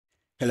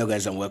Hello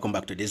guys and welcome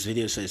back to this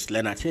video. So it's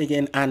Leonard here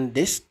again, and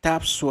this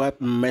TapSwap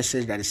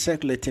message that is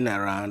circulating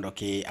around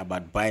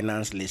about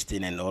Binance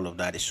listing and all of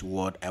that is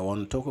what I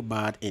want to talk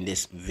about in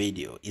this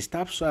video. Is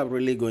TapSwap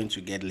really going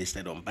to get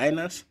listed on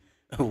Binance?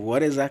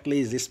 What exactly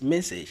is this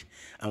message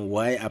and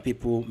why are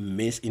people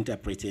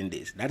misinterpreting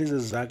this? That is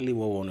exactly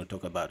what we want to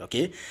talk about.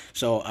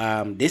 So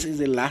this is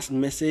the last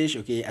message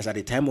as at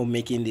the time of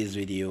making this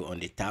video on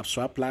the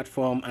TapSwap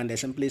platform, and they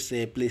simply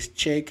say please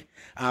check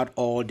out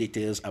all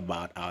details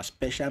about our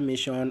special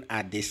mission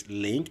at this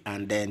link,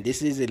 and then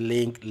this is a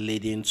link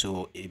leading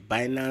to a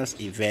Binance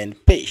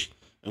event page.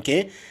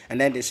 And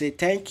then they say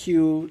thank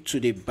you to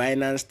the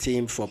Binance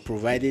team for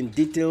providing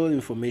detailed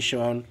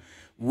information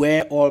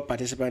where all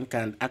participants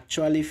can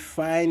actually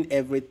find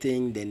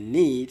everything they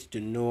need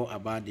to know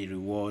about the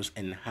rewards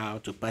and how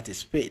to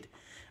participate.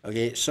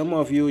 Some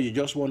of you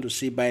just want to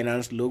see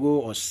Binance logo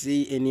or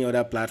see any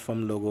other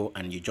platform logo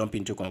and you jump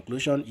into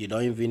conclusion. You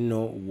don't even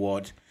know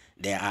what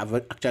they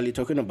are actually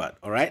talking about.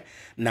 All right,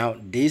 now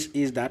this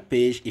is that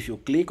page. If you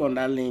click on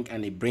that link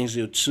and it brings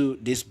you to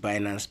this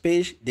Binance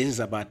page, this is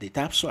about the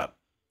TapSwap,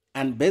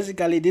 and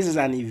basically this is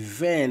an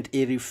event,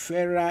 a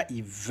referral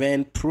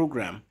event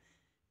program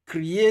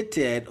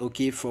created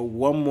for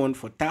 1 month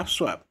for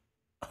TapSwap.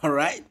 All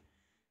right,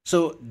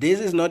 so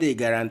this is not a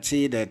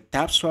guarantee that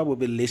TapSwap will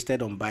be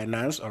listed on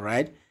Binance, all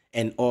right,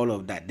 and all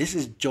of that. This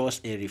is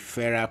just a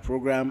referral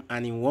program,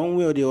 and in one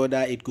way or the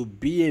other it could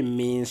be a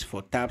means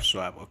for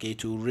TapSwap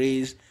to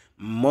raise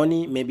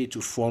money, maybe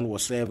to fund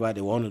whatever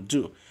they want to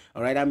do.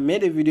 All right, I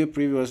made a video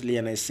previously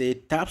and I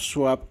said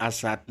TapSwap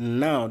as at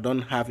now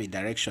don't have a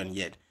direction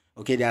yet.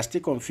 They are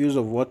still confused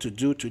of what to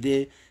do.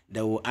 Today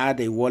they will add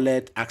a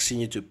wallet asking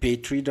you to pay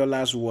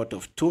 $3 worth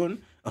of tone.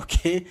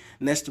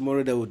 Next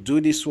tomorrow they will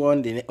do this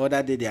one, the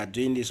other day they are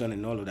doing this one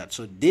and all of that.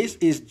 So this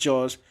is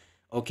just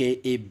a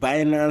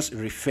Binance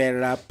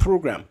referral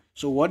program.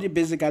 So what it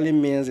basically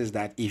means is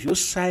that if you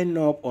sign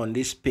up on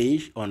this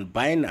page on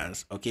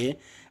Binance,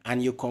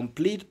 and you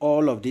complete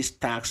all of these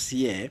tasks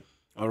here,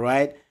 all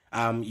right,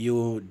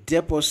 you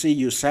deposit,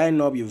 you sign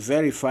up, you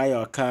verify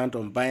your account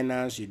on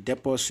Binance, you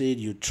deposit,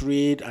 you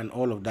trade, and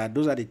all of that.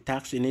 Those are the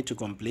tasks you need to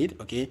complete.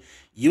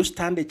 You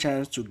stand a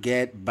chance to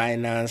get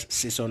Binance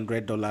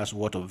 $600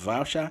 worth of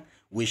voucher,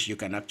 which you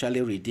can actually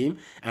redeem.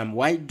 And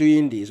while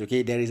doing this,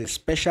 there is a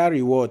special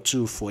reward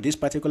too for this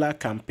particular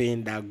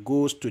campaign that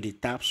goes to the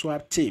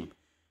TapSwap team.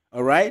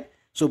 All right,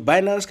 so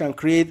Binance can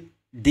create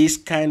this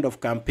kind of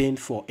campaign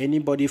for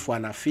anybody. For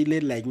an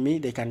affiliate like me,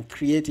 they can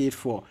create it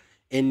for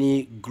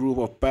any group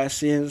of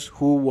persons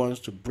who wants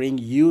to bring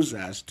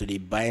users to the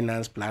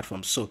Binance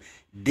platform. So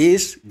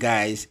this,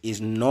 guys, is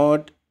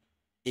not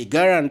a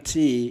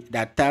guarantee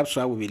that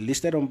TapSwap will be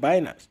listed on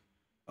Binance.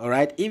 All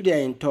right, if they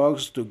are in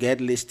talks to get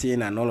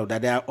listing and all of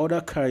that, there are other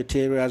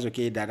criteria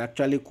that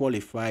actually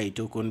qualify a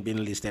token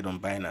being listed on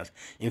Binance.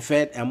 In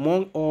fact,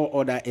 among all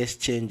other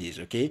exchanges,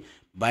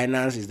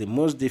 Binance is the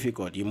most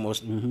difficult. You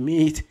must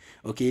meet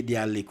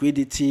their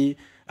liquidity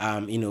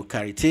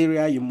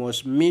criteria. You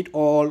must meet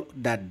all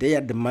that they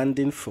are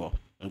demanding for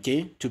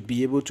to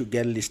be able to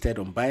get listed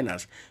on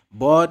Binance.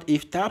 But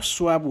if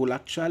TapSwap will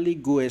actually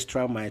go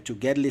extra mile to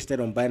get listed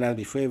on Binance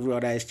before every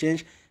other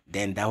exchange,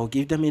 then that will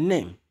give them a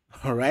name.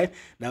 All right,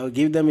 that will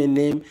give them a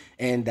name,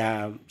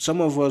 and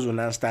some of us will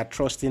now start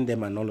trusting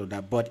them and all of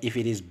that. But if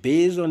it is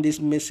based on this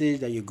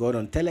message that you got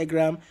on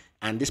Telegram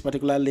and this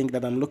particular link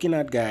that I'm looking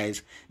at,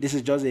 guys, this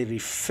is just a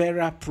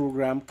referral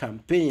program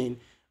campaign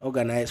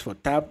organized for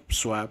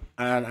TapSwap,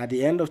 and at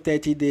the end of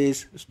 30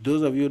 days,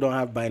 those of you who don't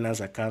have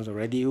Binance accounts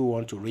already who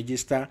want to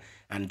register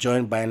and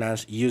join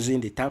Binance using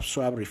the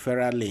TapSwap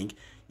referral link,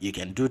 you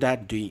can do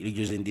that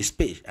using this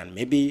page, and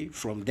maybe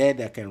from there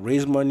they can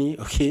raise money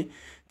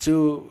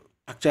to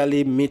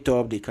actually meet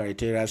up the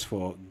criteria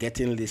for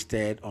getting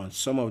listed on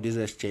some of these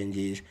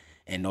exchanges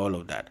and all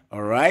of that.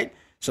 All right,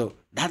 so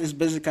that is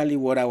basically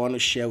what I want to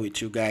share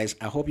with you guys.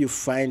 I hope you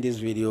find this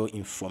video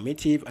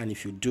informative, and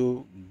if you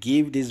do,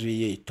 give this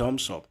video a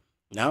thumbs up.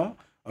 Now,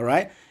 all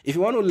right, if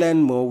you want to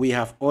learn more, we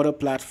have other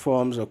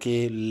platforms,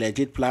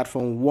 legit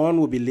platform. One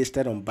will be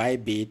listed on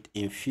Bybit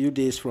in few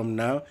days from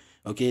now.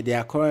 They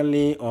are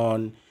currently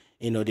on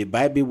the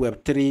Bybit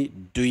Web3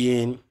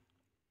 doing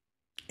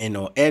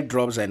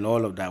airdrops and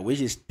all of that, which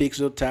is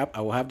PIXELVERSE.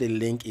 I will have the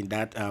link in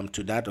that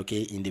to that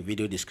in the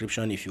video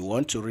description. If you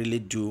want to really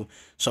do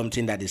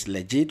something that is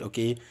legit,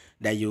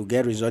 that you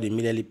get result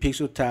immediately,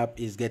 PIXELVERSE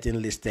is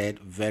getting listed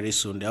very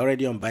soon. They're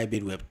already on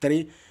Bybit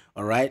Web3.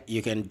 All right,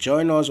 you can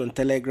join us on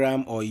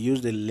Telegram or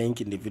use the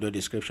link in the video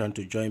description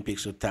to join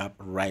PIXELVERSE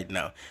right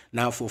now.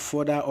 Now, for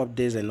further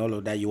updates and all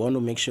of that, you want to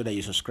make sure that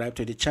you subscribe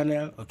to the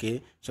channel,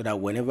 so that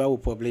whenever we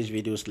publish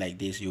videos like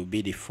this, you'll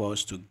be the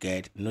first to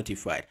get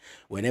notified.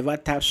 Whenever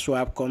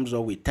TapSwap comes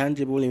up with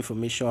tangible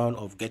information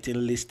of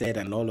getting listed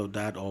and all of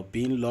that, or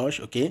being launched,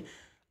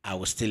 I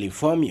will still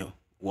inform you.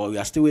 Well, we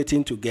are still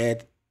waiting to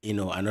get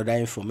another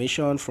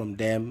information from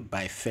them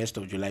by 1st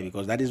of July,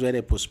 because that is where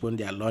they postponed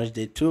their launch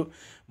date to.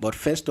 But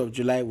 1st of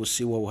July, we'll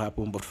see what will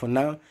happen. But for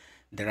now,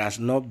 there has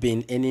not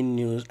been any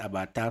news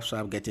about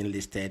TapSwap getting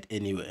listed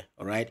anywhere.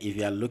 All right, if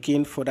you are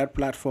looking for that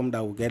platform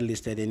that will get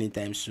listed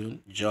anytime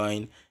soon,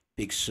 join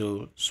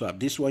PIXELVERSE.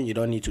 This one you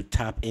don't need to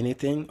tap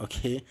anything.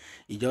 Okay,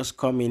 you just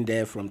come in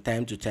there from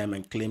time to time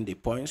and claim the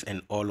points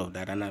and all of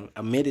that. And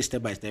I made a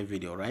step-by-step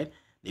video, right?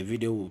 The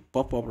video will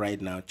pop up right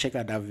now. Check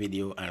out that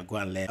video and go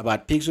and learn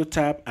about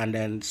PIXELTap and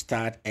then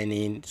start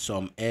earning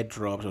some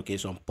airdrops, okay,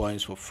 some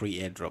points for free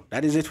airdrop.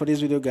 That is it for this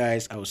video,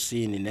 guys. I will see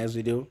you in the next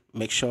video.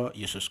 Make sure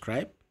you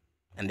subscribe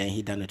and then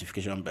hit that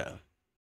notification bell.